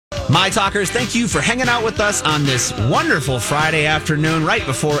My Talkers, thank you for hanging out with us on this wonderful Friday afternoon, right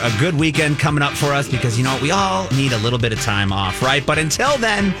before a good weekend coming up for us, because, you know, we all need a little bit of time off, right? But until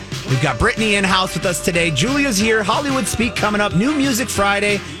then, we've got Brittany in-house with us today. Julia's here. Hollywood Speak coming up. New Music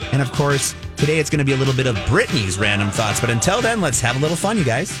Friday. And, of course, today it's going to be a little bit of Brittany's Random Thoughts. But until then, let's have a little fun, you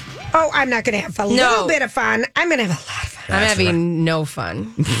guys. Oh, I'm not going to have a little bit of fun. I'm going to have a lot of fun. I'm having no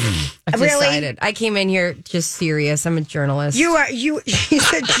fun. I've decided. I came in here just serious. I'm a journalist.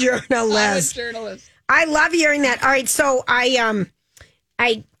 She's a journalist. I'm a journalist. I love hearing that. All right, so I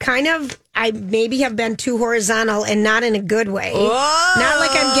maybe have been too horizontal and not in a good way. Whoa. Not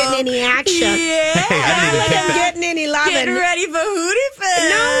like I'm getting any action. Yeah. Hey, Not like I'm getting any loving. Getting ready for Hootie Fest.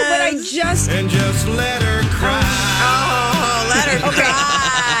 No, but I just... And just let her cry. Oh, let her cry.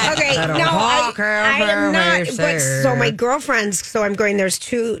 Okay, no, I am not. But so my girlfriends, I'm going, there's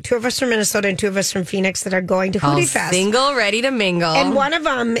two of us from Minnesota and two of us from Phoenix that are going to Hootie Fest. Single, ready to mingle. And one of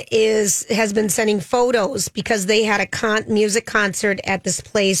them has been sending photos because they had a music concert at this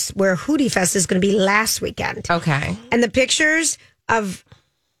place where Hootie Fest is going to be last weekend. Okay. And the pictures of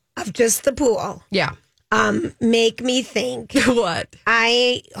just the pool, make me think. What?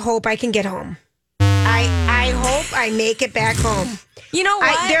 I hope I can get home. I hope I make it back home. You know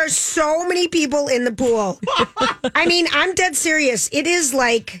what? There's so many people in the pool. I mean, I'm dead serious. It is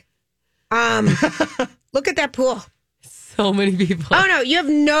like, look at that pool. So many people. Oh no, you have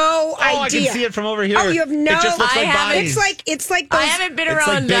no idea. I can see it from over here. Oh, you have no. It just looks like bodies. It's like those, I haven't been around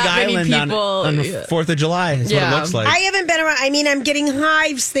like Big that Island many people on the 4th of July. Is what it looks like. I haven't been around. I mean, I'm getting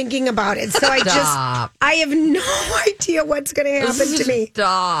hives thinking about it. So I have no idea what's going to happen to me.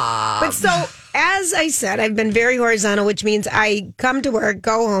 Stop. But so, as I said, I've been very horizontal, which means I come to work,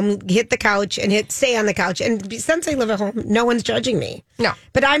 go home, hit the couch, and stay on the couch. And since I live at home, no one's judging me. No.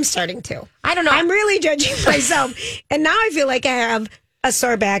 But I'm starting to. I don't know. I'm really judging myself. And now I feel like I have a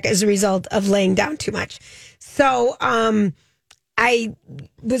sore back as a result of laying down too much. So I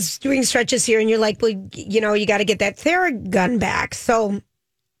was doing stretches here, and you're like, well, you know, you got to get that Theragun back. So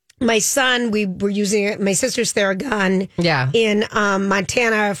my son, we were using my sister's Theragun in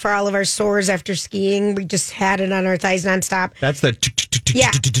Montana for all of our sores after skiing. We just had it on our thighs nonstop. That's the...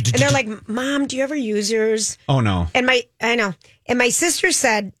 Yeah. And they're like, Mom, do you ever use yours? Oh, no. I know. And my sister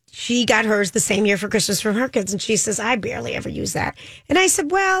said she got hers the same year for Christmas from her kids. And she says, I barely ever use that. And I said,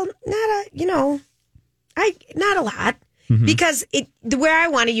 well, not a lot. Mm-hmm. Because the way I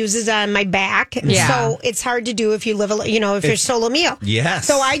want to use is on my back. And so it's hard to do if you live, if you're solo meal. Yes.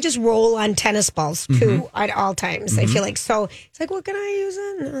 So I just roll on tennis balls too at all times. I feel like, so it's like, what can I use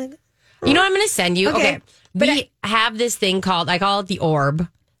it? And I'm like, you know what I'm going to send you? Okay. But we have this thing called, I call it the orb.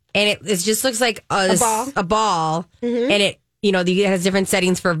 And it just looks like a ball. Mm-hmm. And it has different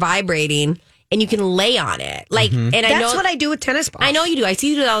settings for vibrating. And you can lay on it. And that's what I do with tennis balls. I know you do. I see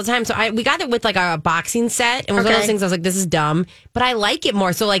you do it all the time. So we got it with like a boxing set. And it was one of those things I was like, this is dumb. But I like it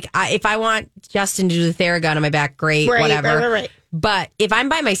more. So like if I want Justin to do the Theragun on my back, great, whatever. Right. But if I'm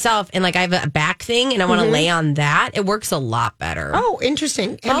by myself and like I have a back thing and I want to lay on that, it works a lot better. Oh,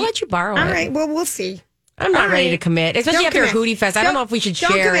 interesting. So I'll let you borrow it. All right. Well, we'll see. I'm not ready to commit, especially after a Hootie Fest. I don't know if we should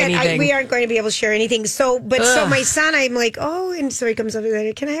share anything. We aren't going to be able to share anything. So my son, I'm like, and so he comes up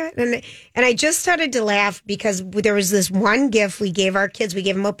and can I have it? And I just started to laugh because there was this one gift we gave our kids. We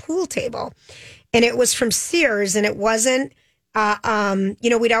gave them a pool table, and it was from Sears, and it wasn't.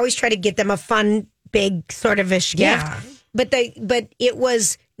 We'd always try to get them a fun, big sort of ish gift, but it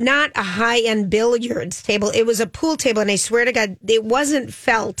was not a high end billiards table. It was a pool table, and I swear to God, it wasn't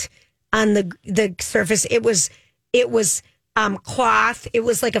felt on the surface. It was cloth. It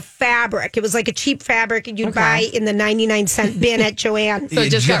was like a fabric. It was like a cheap fabric you'd buy in the 99-cent bin at Joann. So it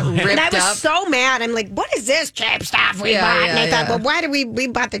just got ripped up. And I was so mad. I'm like, what is this cheap stuff we bought? And I thought, well, why did we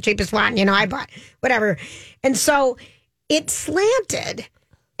bought the cheapest one? I bought whatever. And so it slanted.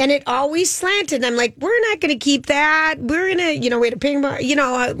 And it always slanted. And I'm like, we're not going to keep that. We're going to, we had a ping pong,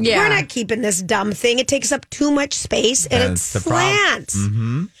 we're not keeping this dumb thing. It takes up too much space and it slants.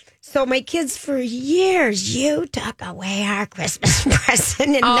 Mm-hmm. So my kids, for years, you took away our Christmas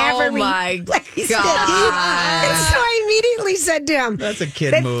present and never replaced it. And so I immediately said to him, "That's a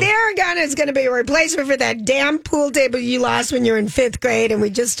kid move. The Theragun is going to be a replacement for that damn pool table you lost when you were in 5th grade." And we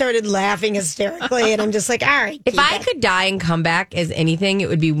just started laughing hysterically. And I'm just like, all right. If I could die and come back as anything, it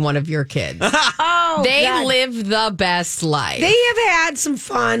would be one of your kids. They live the best life. They have had some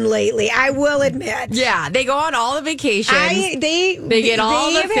fun lately, I will admit. Yeah, they go on all the vacations. They get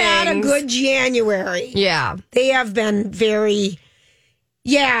all the things. Had a good January. Yeah. They have been very,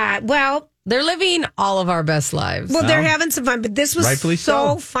 well. They're living all of our best lives. Well, they're having some fun, but this was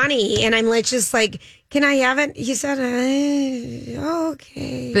so funny. And I'm like, just like, Can I have it? He said,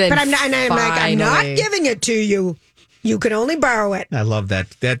 okay. Then But I'm not, and I'm like, I'm not finally. giving it to you. You can only borrow it. I love that.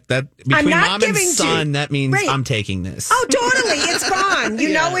 That between I'm not mom and giving to- son, that means Right. I'm taking this. Oh, totally. It's gone. You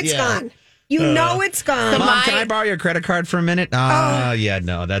know it's gone. You know it's gone. Mom, can I borrow your credit card for a minute? Yeah,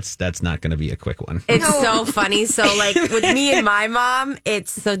 no, that's not going to be a quick one. It's so funny. So, like, with me and my mom,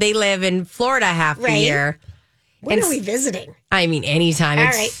 so they live in Florida half the Right. year. When And are we visiting? I mean, anytime. All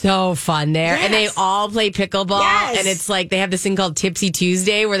It's right. so fun there. And they Yes. all play pickleball. Yes. And it's like they have this thing called Tipsy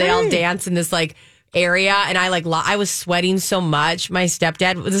Tuesday where they all dance in this like area. And I was sweating so much. My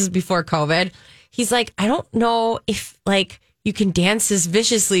stepdad, this is before COVID, he's like, I don't know if like you can dance this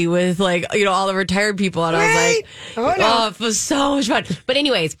viciously with like, all the retired people. And I was Right. like, Oh, no. it was so much fun. But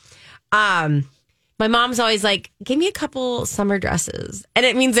anyways, my mom's always like, give me a couple summer dresses. And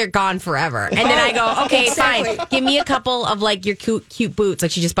it means they're gone forever. And then I go, okay, Exactly. fine. Give me a couple of like your cute boots. Like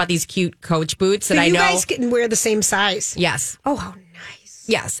she just bought these cute Coach boots that So I you know. guys can wear the same size. Yes. Oh, how nice.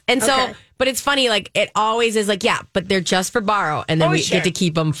 Yes. And so, Okay. but it's funny, like it always is like, yeah, but they're just for borrow. And then Oh, we sure. get to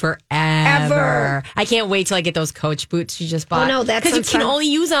keep them forever. Ever. I can't wait till I get those Coach boots she just bought. Oh, no, that because you sounds can fun. only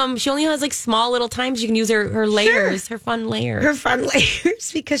use them. She only has like small little times you can use her layers, her fun layers. Her fun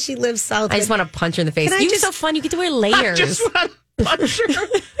layers because she lives south. I just want to punch her in the face. Can I You're just- so fun. You get to wear layers.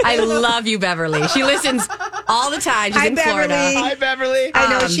 I love you, Beverly. She listens all the time. She's Hi, in Florida. Beverly. Hi, Beverly. I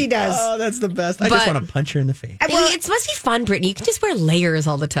know she does. Oh, that's the best. I but- just want to punch her in the face. Well, It must be fun, Brittany. You can just wear layers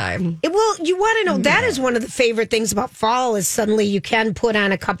all the time. Well, you want to know that is one of the favorite things about fall is suddenly you can put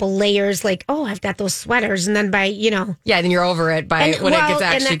on a couple layers. Like, oh, I've got those sweaters, and then Yeah, then you're over it by And- when well, it gets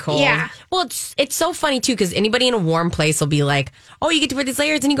and actually then- cold. yeah. Well, it's so funny too because anybody in a warm place will be like, "Oh, you get to wear these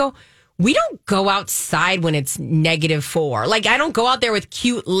layers," and you go, "We don't go outside when it's -4. Like, I don't go out there with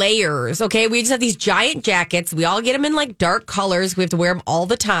cute layers. Okay, we just have these giant jackets. We all get them in like dark colors. We have to wear them all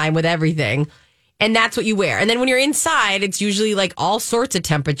the time with everything, and that's what you wear. And then when you're inside, it's usually like all sorts of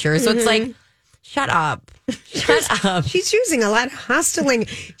temperatures. So it's like, shut up, shut up. she's using a lot of hostiling.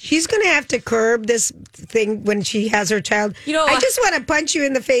 She's going to have to curb this thing when she has her child. You know I what? just want to punch you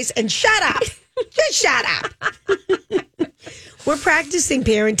in the face and shut up. Just shut up. We're practicing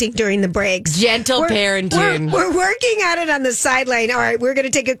parenting during the breaks. Gentle parenting. We're working on it on the sideline. All right, we're going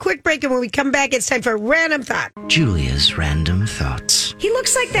to take a quick break, and when we come back, it's time for Random Thought. Julia's random thoughts. He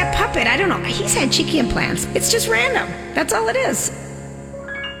looks like that puppet. I don't know. He's had cheeky implants. It's just random. That's all it is.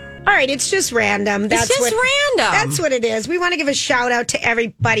 All right, it's just random. It's just random. That's what it is. We want to give a shout out to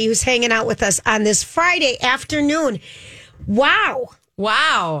everybody who's hanging out with us on this Friday afternoon. Wow,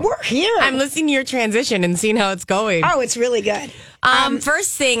 Wow, we're here. I'm listening to your transition and seeing how it's going. Oh, it's really good.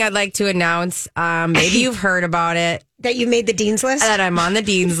 First thing I'd like to announce, maybe you've heard about it, That you made the dean's list. that I'm on the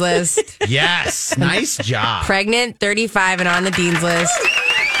dean's list. Yes, nice job. Pregnant, 35, and on the dean's list.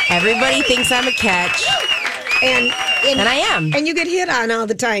 Everybody thinks I'm a catch, and and I am. And you get hit on all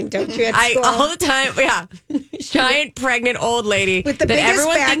the time, don't you? At I school? all the time, yeah. Giant pregnant old lady With the that biggest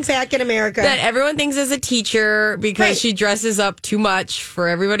everyone backpack thinks in America. that everyone thinks is a teacher because Right. she dresses up too much for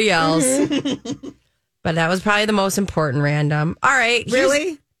everybody else. But that was probably the most important random. All right, here's-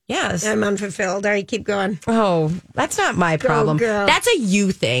 Really? Yes. I'm unfulfilled. All right, keep going. Oh, that's not my problem. girl. That's a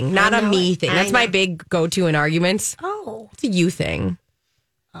you thing, not I a know me it. thing. I That's my know. big go-to in arguments. Oh, It's a you thing.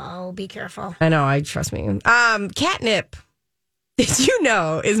 be careful. I know. I trust me. Catnip, did you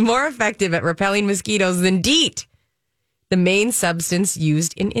know, is more effective at repelling mosquitoes than DEET, the main substance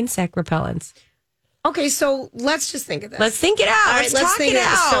used in insect repellents. Okay, so let's just think of this. Let's think it out. All right, let's let's talk think it it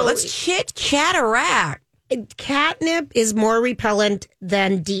out. out. So- Let's chatterack. Catnip is more repellent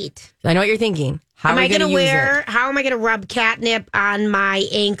than DEET. I know what you're thinking. How Am are I we going to going to use wear? it? How am I going to rub catnip on my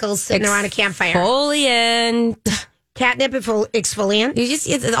ankles sitting around a campfire? Exfoliant. Catnip exfoliant.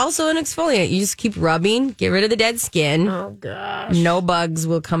 It's also an exfoliant. You just keep rubbing, get rid of the dead skin. Oh gosh. No bugs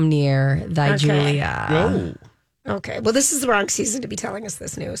will come near thy Okay. Julia. Okay. Well, this is the wrong season to be telling us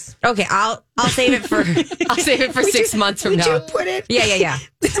this news. Okay, I'll save it for 6 months from Would now. you put it? Yeah.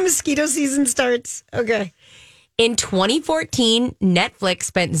 The mosquito season starts. Okay. In 2014, Netflix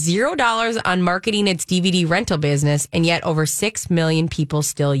spent $0 on marketing its DVD rental business, and yet over 6 million people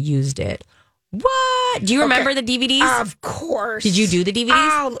still used it. What? Do you remember the DVDs? Of course. Did you do the DVDs?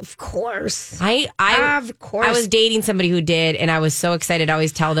 Oh, of course. Of course. I was dating somebody who did, and I was so excited. I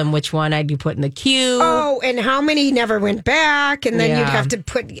always tell them which one I'd be putting the queue. Oh, and how many never went back? And then Yeah. you'd have to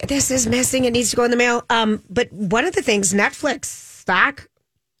put, this is missing. It needs to go in the mail. But one of the things, Netflix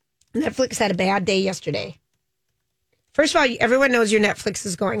had a bad day yesterday. First of all, everyone knows your Netflix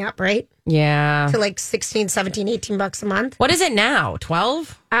is going up, right? Yeah. To like 16, 17, $18 a month. What is it now?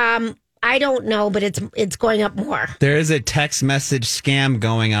 12? I don't know, but it's going up more. There is a text message scam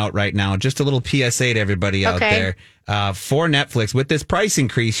going out right now. Just a little PSA to everybody out there. For Netflix, with this price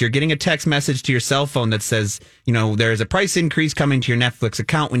increase, you're getting a text message to your cell phone that says, there's a price increase coming to your Netflix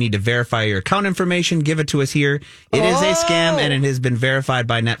account. We need to verify your account information. Give it to us here. It is a scam, and it has been verified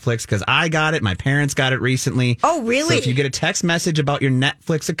by Netflix because I got it. My parents got it recently. Oh, really? So if you get a text message about your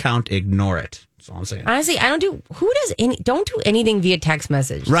Netflix account, ignore it. That's all I'm saying. Honestly, don't do anything via text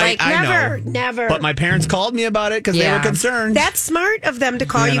message. Right, I know. Never. But my parents called me about it because they were concerned. That's smart of them to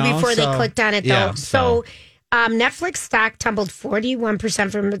call you before they clicked on it, though. Yeah, so Netflix stock tumbled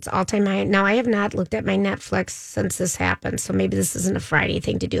 41% from its all-time high. Now, I have not looked at my Netflix since this happened, so maybe this isn't a Friday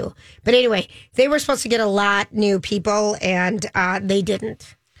thing to do. But anyway, they were supposed to get a lot new people, and they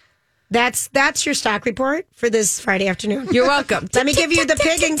didn't. That's your stock report for this Friday afternoon. You're welcome. Let me give you the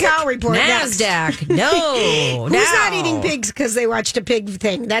pig and cow report. NASDAQ. No. Who's not eating pigs because they watched a pig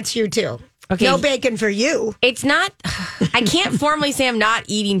thing? That's you too. Okay. No bacon for you. It's not. I can't formally say I'm not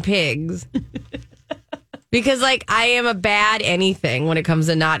eating pigs. Because, I am a bad anything when it comes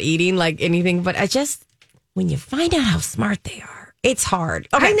to not eating, anything. But when you find out how smart they are, it's hard.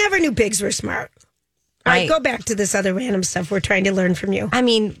 Okay. I never knew pigs were smart. All right, go back to this other random stuff we're trying to learn from you. I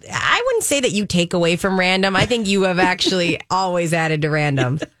mean, I wouldn't say that you take away from random. I think you have actually always added to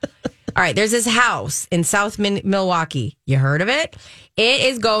random. All right, there's this house in South Milwaukee. You heard of it? It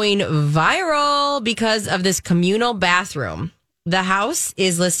is going viral because of this communal bathroom. The house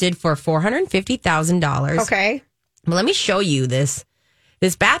is listed for $450,000. Okay. Well, let me show you this.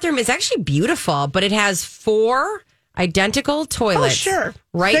 This bathroom is actually beautiful, but it has 4 identical toilets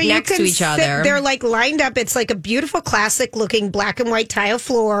right next to each other. They're lined up. It's like a beautiful classic looking black and white tile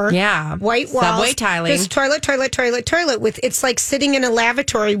floor. Yeah. White walls. Subway tiling. There's toilet with it's like sitting in a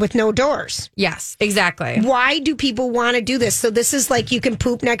lavatory with no doors. Yes, exactly. Why do people want to do this? So this is like you can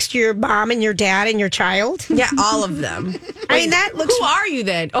poop next to your mom and your dad and your child? Yeah, all of them. I mean, that looks... Who are you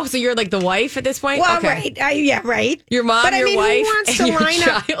then? Oh, so you're like the wife at this point? Well, okay. Right. Right. Your mom, but, your wife, who wants and to your line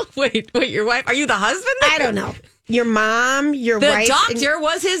child? up? Wait, your wife? Are you the husband then? I don't know. Your mom, your wife. The doctor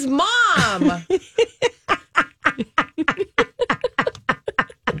was his mom.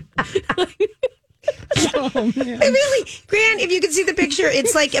 Oh, man. Really, Grant, if you can see the picture,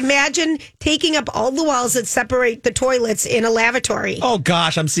 it's like imagine taking up all the walls that separate the toilets in a lavatory. Oh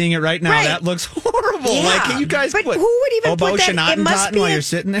gosh, I'm seeing it right now. Right. That looks horrible. Yeah. You guys, but who would even put that? It must be while you're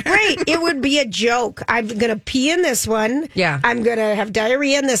sitting there. Right, it would be a joke. I'm gonna pee in this one. Yeah, I'm gonna have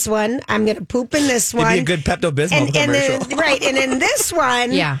diarrhea in this one. I'm gonna poop in this one. It'd be a good Pepto-Bismol commercial. And in this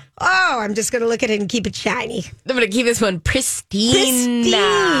one, yeah. Oh, I'm just gonna look at it and keep it shiny. I'm gonna keep this one pristine.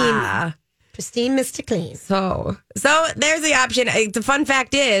 Pristine, Mr. Clean. So there's the option. The fun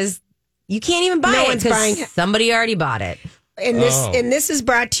fact is, you can't even buy No it one's buying it. somebody already bought it. And this is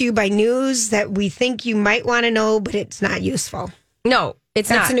brought to you by news that we think you might want to know, but it's not useful. No, it's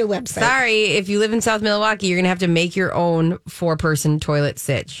not. That's a new website. Sorry, if you live in South Milwaukee, you're gonna have to make your own 4-person toilet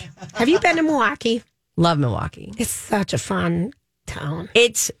sitch. Have you been to Milwaukee? Love Milwaukee. It's such a fun town.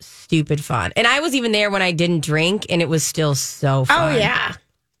 It's stupid fun, and I was even there when I didn't drink, and it was still so fun. Oh yeah.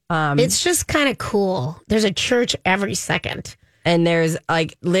 It's just kind of cool. There's a church every second. And there's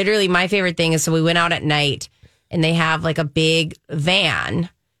literally my favorite thing is, so we went out at night and they have a big van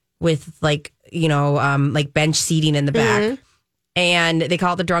with bench seating in the back. Mm-hmm. And they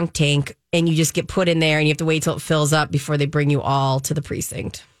call it the drunk tank. And you just get put in there and you have to wait till it fills up before they bring you all to the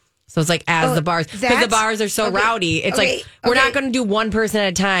precinct. So it's the bars, because the bars are so rowdy. It's we're not going to do one person at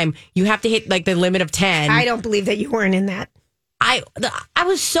a time. You have to hit the limit of 10. I don't believe that you weren't in that. I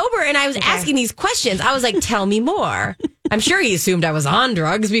was sober and I was asking these questions. I was like, tell me more. I'm sure he assumed I was on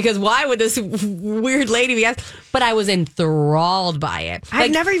drugs because why would this weird lady be asking? But I was enthralled by it. I've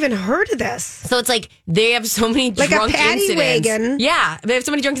never even heard of this. So it's they have so many drunk a paddy incidents. wagon. Yeah, they have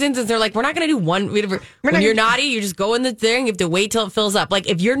so many drunk incidents. They're we're not going to do one. When you're naughty, you just go in the thing. You have to wait till it fills up.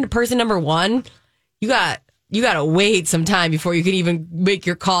 If you're person number 1, you got to wait some time before you can even make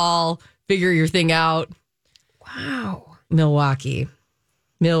your call, figure your thing out. Wow. Milwaukee.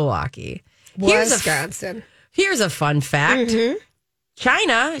 Wisconsin. Here's a fun fact. Mm-hmm.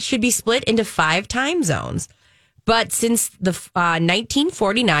 China should be split into 5 time zones. But since the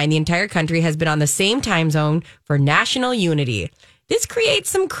 1949, the entire country has been on the same time zone for national unity. This creates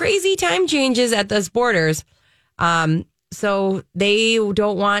some crazy time changes at those borders. So they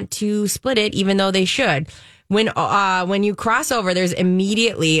don't want to split it, even though they should. When you cross over, there's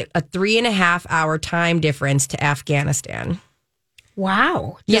immediately a 3.5 hour time difference to Afghanistan.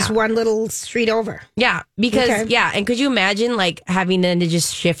 Wow. Just one little street over. Yeah. Because, and could you imagine having then to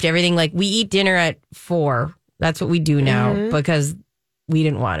just shift everything? We eat dinner at 4. That's what we do now because we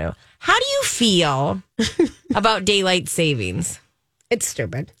didn't want to. How do you feel about daylight savings? It's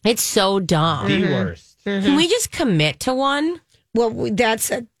stupid. It's so dumb. The worst. Can we just commit to one? Well,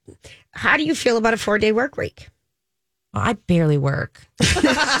 how do you feel about a 4-day work week? I barely work.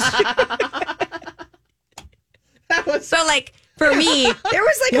 So, like, for me, there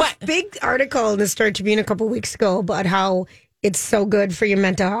was like a big article in the Star Tribune a couple weeks ago about how it's so good for your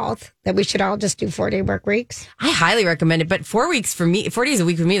mental health that we should all just do 4-day work weeks. I highly recommend it, but 4 days a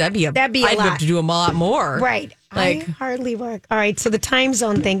week for me, that'd be a I'd lot. have to do a lot more. Right. Like, I hardly work. All right. So the time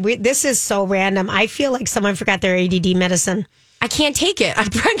zone thing, this is so random. I feel like someone forgot their ADD medicine. I can't take it. I'm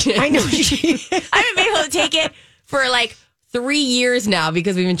pregnant. I know. I haven't been able to take it for like 3 years now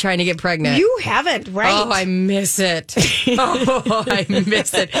because we've been trying to get pregnant. You haven't, right? Oh, I miss it. I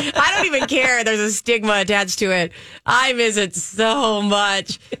miss it. I don't even care. There's a stigma attached to it. I miss it so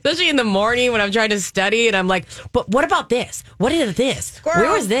much, especially in the morning when I'm trying to study and I'm like, but what about this? What is this? Squirrel.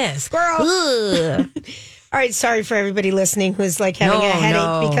 Where was this? Squirrel. Ugh. All right, sorry for everybody listening who's like having a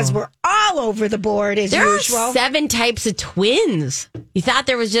headache because we're all over the board as There usual. are 7 types of twins. You thought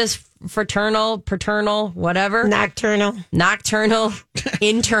there was just fraternal, paternal, whatever? Nocturnal,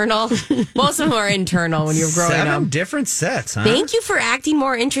 internal. Most of them are internal when you're growing 7 up. different sets, huh? Thank you for acting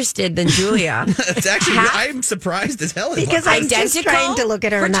more interested than Julia. It's actually, I'm surprised as hell. because I'm just trying to look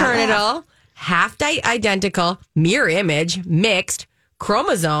at her. fraternal, identical, mirror image, mixed,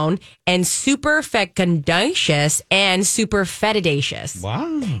 chromosome, and superfecundacious and superfetidacious.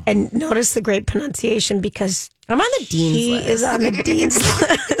 Wow. And notice the great pronunciation because I'm on the dean's he list. is on the dean's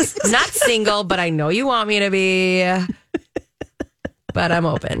list. I'm not single, but I know you want me to be. But I'm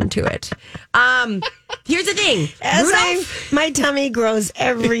open to it. Here's the thing. My tummy grows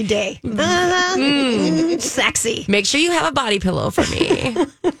every day. Sexy. Make sure you have a body pillow for me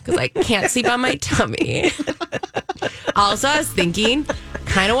because I can't sleep on my tummy. Also, I was thinking,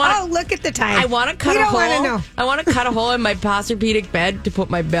 kind of want to. Oh, look at the time. I want to cut We a don't wanna hole. know. I want to cut a hole in my Posturpedic bed to put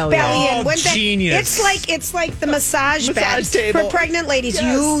my belly on. Belly in. Oh, Wouldn't that- genius. It's like the massage bed table. for pregnant ladies.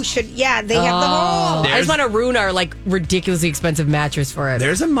 Yes. You should. Yeah, they have the whole. I just want to ruin our like ridiculously expensive mattress for it.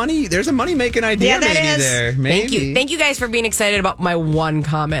 There's a money making idea Yeah, that maybe is. there. Maybe. Thank you guys for being excited about my one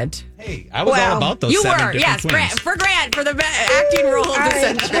comment. Hey, I was all about those You 7 were, different yes, twins. Grant for the acting role of All the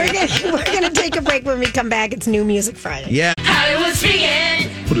right, century. we're gonna take a break. When we come back, it's New Music Friday. Yeah.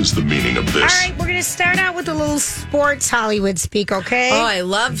 What is the meaning of All this? right, we're gonna start out with a little sports Hollywood speak. Okay. Oh, I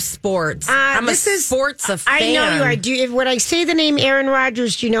love sports. I'm a sports fan. I know you are. When I say the name Aaron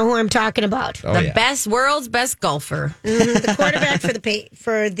Rodgers, do you know who I'm talking about? Oh, The yeah. world's best golfer. The quarterback for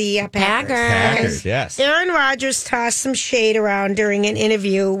the Packers. Packers, yes. Aaron Rodgers tossed some shade around during an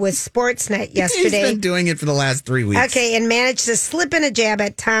interview with Sportsnet yesterday. He's been doing it for the last 3 weeks. Okay, and managed to slip in a jab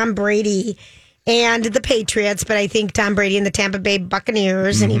at Tom Brady and the Patriots, but I think Tom Brady and the Tampa Bay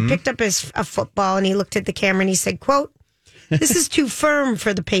Buccaneers. And he picked up a football and he looked at the camera and he said, quote, "This is too firm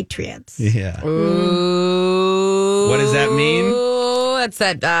for the Patriots." Yeah. Ooh. What does that mean? Ooh, that's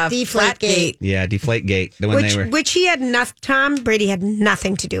that flat gate. Yeah, Deflategate. When Which he had nothing. Tom Brady had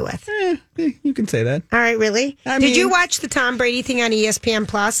nothing to do with. you can say that. All right, really? I Did you mean- watch the Tom Brady thing on ESPN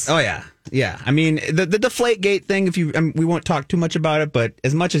Plus? Oh yeah, yeah. I mean, the Deflategate thing. We won't talk too much about it, but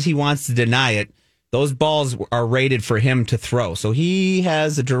as much as he wants to deny it, those balls are rated for him to throw. So he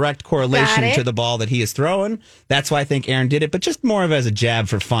has a direct correlation to the ball that he is throwing. That's why I think Aaron did it, but just more of as a jab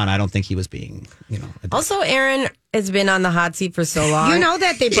for fun. I don't think he was being, Also, Aaron has been on the hot seat for so long. You know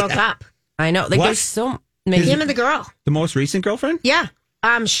that they broke up. I know. Like, What? there's so many. Him and the girl. the most recent girlfriend. Yeah.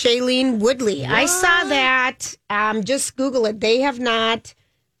 Shailene Woodley. I saw that. Just Google it. They have not.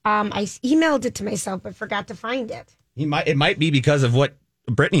 I emailed it to myself, but forgot to find it. It might be because of what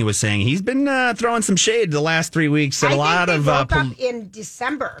Brittany was saying. He's been throwing some shade the last 3 weeks at a lot they of. broke up in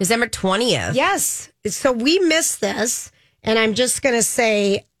December. December 20th. Yes. So we missed this, and I'm just going to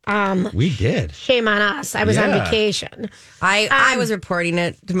say, we did. shame on us. I was on Yeah. vacation. I was reporting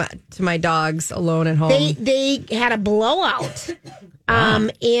it to my dogs alone at home. They had a blowout.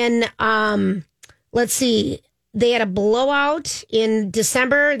 Let's see. They had a blowout in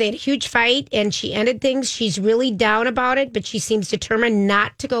December. They had a huge fight, and she ended things. She's really down about it, but she seems determined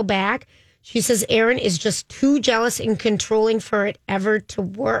not to go back. She says Aaron is just too jealous and controlling for it ever to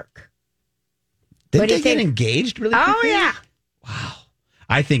work. Did What do they you get think? engaged really Oh, quickly? yeah.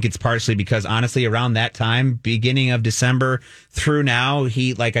 I think it's partially because honestly, around that time, beginning of December through now,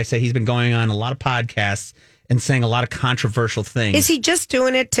 like I said, he's been going on a lot of podcasts and saying a lot of controversial things. Is he just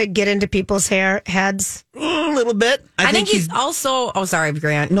doing it to get into people's heads? A little bit. I think he's also... Oh, sorry,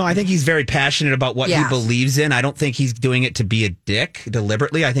 Grant. No, I think he's very passionate about what he believes in. I don't think he's doing it to be a dick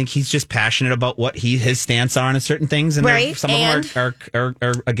deliberately. I think he's just passionate about what his stance on certain things. And some of them are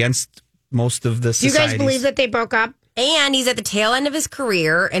against most of the society. Do you guys believe that they broke up? And he's at the tail end of his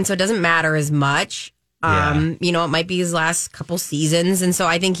career, and so it doesn't matter as much. You know, it might be his last couple seasons, and so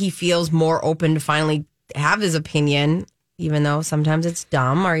I think he feels more open to finally have his opinion, even though sometimes it's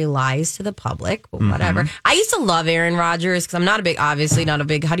dumb or he lies to the public, but whatever. I used to love Aaron Rodgers because I'm obviously not a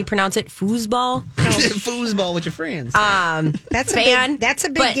big, how do you pronounce it? Foosball? Foosball with your friends. That's fan. That's a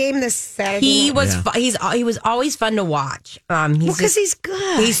big game this Saturday. He was he was always fun to watch. Because he's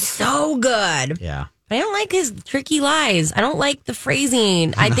good. He's so good. Yeah. I don't like his tricky lies. I don't like the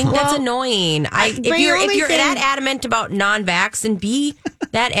phrasing. I think that's annoying. If you're that adamant about non-vax, then be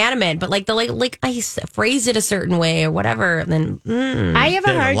that adamant. But like I phrased it a certain way or whatever, then I have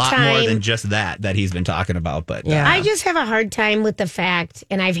a hard time. A lot more than just that he's been talking about. But I just have a hard time with the fact,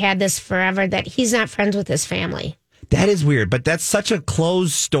 and I've had this forever, that he's not friends with his family. That is weird, but that's such a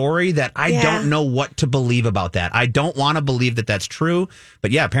closed story that I don't know what to believe about that. I don't want to believe that that's true,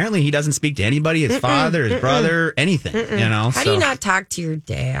 but yeah, apparently he doesn't speak to anybody, his father, his brother, anything, you know? How do you not talk to your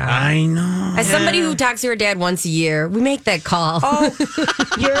dad? I know. As somebody who talks to her dad once a year, we make that call. Oh,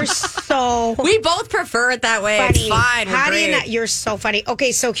 you're so We both prefer it that way. funny. It's fine. How do you not? You're so funny.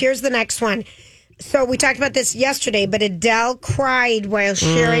 Okay, so here's the next one. So we talked about this yesterday, but Adele cried while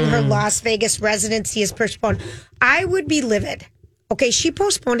sharing her Las Vegas residency is postponed. I would be livid. Okay, she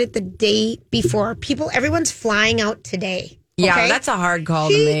postponed it the day before. Everyone's flying out today. Yeah, okay? that's a hard call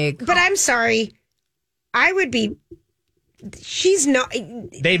to make. But I'm sorry. I would be.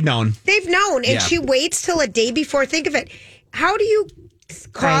 They've known. And she waits till a day before. Think of it. How do you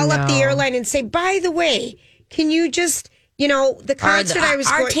call up the airline and say, by the way, can you just... You know, the concert I was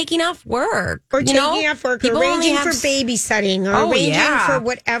going... taking off work. Or taking off work, or arranging for babysitting, or arranging for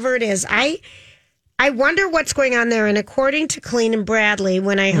whatever it is. I wonder what's going on there. And according to Colleen and Bradley,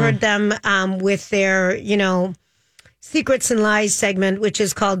 when I heard them with their, Secrets and Lies segment, which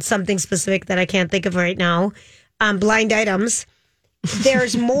is called something specific that I can't think of right now, Blind Items,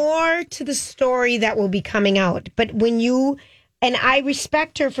 there's more to the story that will be coming out. But when you... And I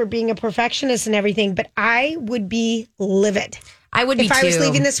respect her for being a perfectionist and everything, but I would be livid. I would be if I was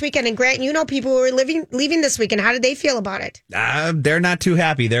leaving this weekend. And Grant, people who are leaving this weekend. How did they feel about it? They're not too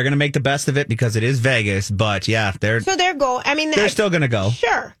happy. They're going to make the best of it because it is Vegas. But yeah, they're going. I mean, they're still going to go.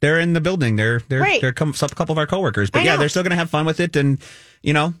 Sure, they're in the building. They're a couple of our coworkers. But yeah, they're still going to have fun with it, and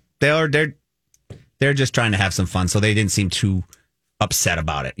they're just trying to have some fun. So they didn't seem too upset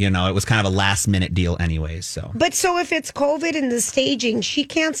about it. It was kind of a last minute deal anyways. So if it's COVID and the staging, she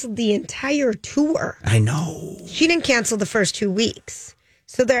canceled the entire tour. I know. She didn't cancel the first 2 weeks.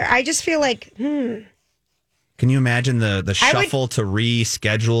 So I just feel like, Can you imagine the shuffle to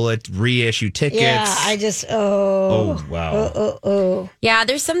reschedule it, reissue tickets? Yeah, I just, oh wow. Yeah,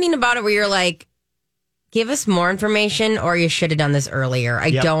 there's something about it where you're like, give us more information, or you should have done this earlier.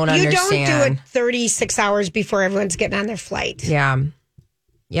 I don't understand. You don't do it 36 hours before everyone's getting on their flight. Yeah.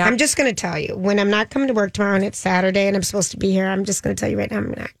 I'm just going to tell you, when I'm not coming to work tomorrow and it's Saturday and I'm supposed to be here, I'm just going to tell you right now,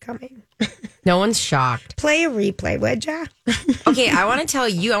 I'm not coming. No one's shocked. Play a replay, would ya? Okay, I want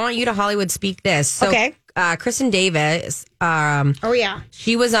you to Hollywood speak this. So, okay. Kristen Davis.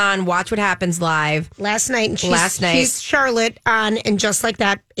 She was on Watch What Happens Live last night. And she's Charlotte on And Just Like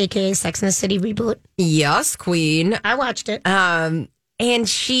That, aka Sex and the City reboot. Yes, Queen. I watched it. And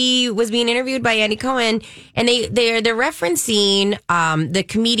she was being interviewed by Andy Cohen, and they're referencing the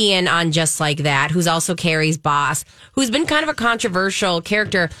comedian on Just Like That, who's also Carrie's boss, who's been kind of a controversial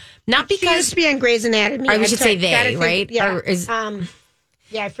character. Not because she used to be on Grey's Anatomy. Or we should say they, right? Yeah.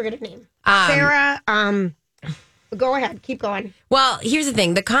 I forget her name. Sarah. Go ahead. Keep going. Well, here's the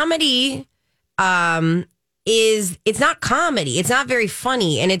thing: the comedy it's not comedy. It's not very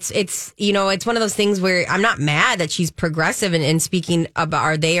funny, and it's one of those things where I'm not mad that she's progressive and speaking about,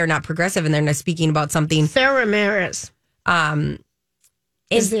 or they are not progressive and they're not speaking about something. Sarah Ramirez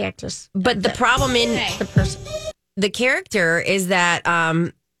is the actress, but the problem in the person, the character is that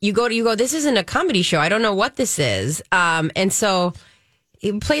you go. This isn't a comedy show. I don't know what this is, and so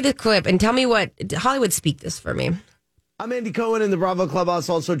play the clip and tell me what Hollywood speak this for me. I'm Andy Cohen in the Bravo Clubhouse,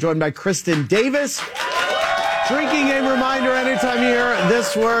 also joined by Kristen Davis. Drinking game reminder, anytime you hear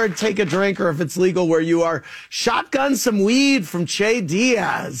this word, take a drink, or if it's legal where you are, shotgun some weed from Che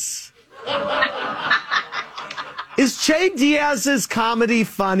Diaz. Is Che Diaz's comedy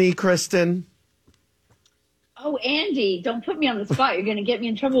funny, Kristen? Oh, Andy, don't put me on the spot. You're going to get me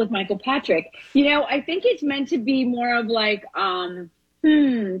in trouble with Michael Patrick. You know, I think it's meant to be more of like,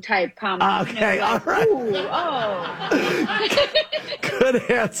 type comment. Okay, all right. Ooh, oh.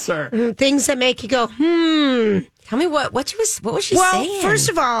 Good answer. Things that make you go, Tell me what was she saying? Well, first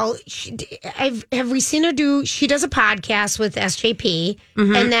of all, have we seen her do? She does a podcast with SJP,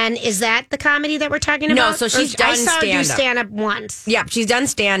 and then is that the comedy that we're talking about? No, so she's done stand-up. I saw her do stand-up once. Yeah, she's done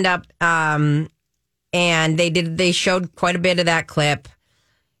stand-up, and they showed quite a bit of that clip,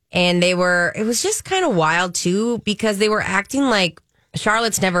 and it was just kind of wild too because they were acting like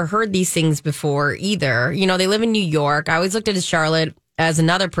Charlotte's never heard these things before either. You know, they live in New York. I always looked at Charlotte as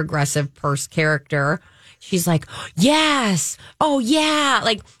another progressive character. She's like, yes. Oh, yeah.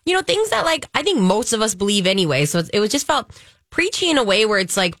 Like, you know, things that like, I think most of us believe anyway. So it was just felt preachy in a way where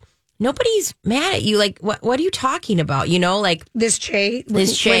it's like, nobody's mad at you. Like, what are you talking about? You know, like this Che,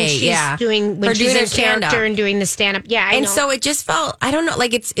 yeah. When she's in character and doing the stand-up. Yeah, I know. So it just felt, I don't know,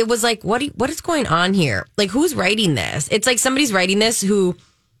 like it was like, what is going on here? Like, who's writing this? It's like somebody's writing this who,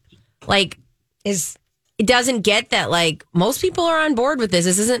 like, it doesn't get that, like, most people are on board with this.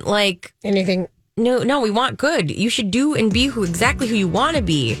 This isn't like anything. No, we want good. You should do and be exactly who you want to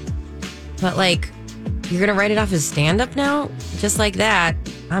be. But, like, you're going to write it off as stand-up now? Just like that.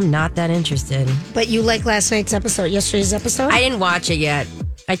 I'm not that interested. But you like yesterday's episode? I didn't watch it yet.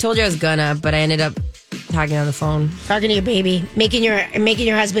 I told you I was gonna, but I ended up talking on the phone. Talking to your baby. Making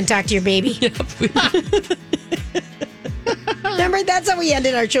your husband talk to your baby. Remember, that's how we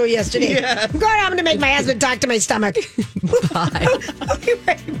ended our show yesterday. Yeah. I'm going home to make my husband talk to my stomach. Bye. I'll be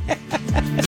right back.